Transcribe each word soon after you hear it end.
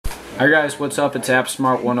Hi guys, what's up? It's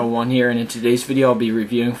AppSmart101 here, and in today's video I'll be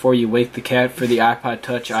reviewing for you Wake the Cat for the iPod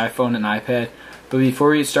Touch, iPhone, and iPad. But before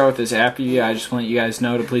we start with this app review, I just want you guys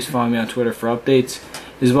know to please follow me on Twitter for updates,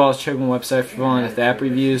 as well as check my website for following with app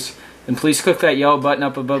reviews. And please click that yellow button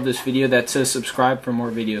up above this video that says subscribe for more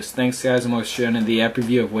videos. Thanks guys, and we'll show you the app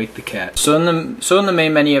review of Wake the Cat. So in the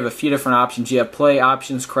main menu you have a few different options. You have play,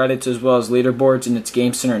 options, credits, as well as leaderboards, and it's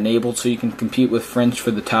Game Center enabled so you can compete with friends for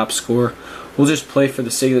the top score. We'll just play for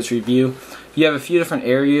the sake of this review. You have a few different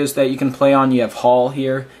areas that you can play on. You have hall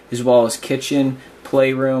here, as well as kitchen,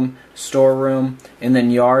 playroom, storeroom, and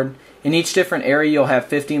then yard. In each different area you'll have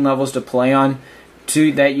 15 levels to play on,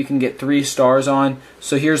 that you can get 3 stars on.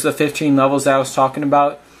 So here's the 15 levels that I was talking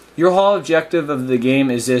about. Your whole objective of the game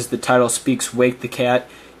is, as the title speaks, Wake the Cat.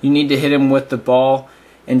 You need to hit him with the ball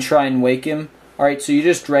and try and wake him. Alright, so you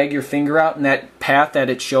just drag your finger out, and that path that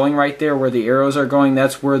it's showing right there where the arrows are going,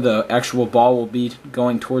 that's where the actual ball will be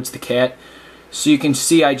going towards the cat. So you can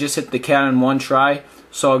see I just hit the cat on one try,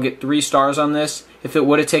 so I'll get 3 stars on this. If it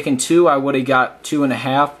would have taken 2, I would have got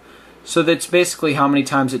 2.5. So that's basically how many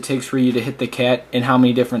times it takes for you to hit the cat and how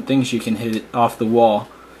many different things you can hit it off the wall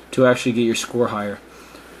to actually get your score higher.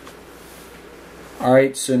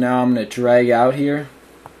 Alright, so now I'm going to drag out here.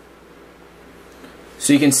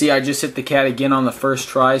 So you can see I just hit the cat again on the first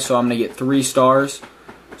try, so I'm going to get 3 stars.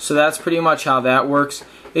 So that's pretty much how that works.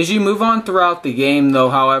 As you move on throughout the game though,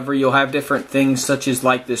 however, you'll have different things such as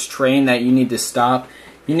like this train that you need to stop.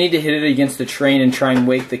 You need to hit it against the train and try and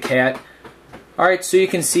wake the cat. Alright, so you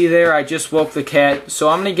can see there I just woke the cat, so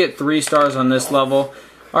I'm going to get 3 stars on this level.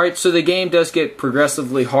 Alright, so the game does get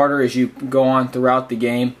progressively harder as you go on throughout the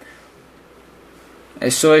game.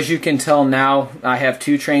 So as you can tell now, I have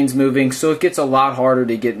 2 trains moving, so it gets a lot harder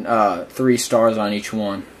to get 3 stars on each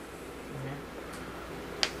one.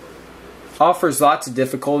 Offers lots of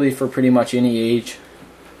difficulty for pretty much any age.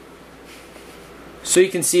 So you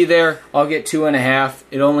can see there, I'll get 2.5.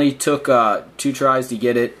 It only took 2 tries to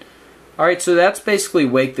get it. Alright, so that's basically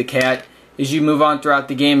Wake the Cat. As you move on throughout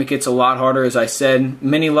the game, it gets a lot harder, as I said.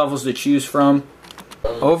 Many levels to choose from.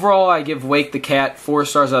 Overall, I give Wake the Cat 4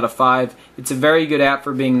 stars out of 5. It's a very good app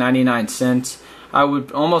for being 99 cents. I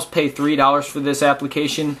would almost pay $3 for this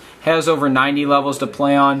application. Has over 90 levels to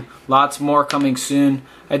play on. Lots more coming soon.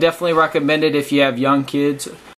 I definitely recommend it if you have young kids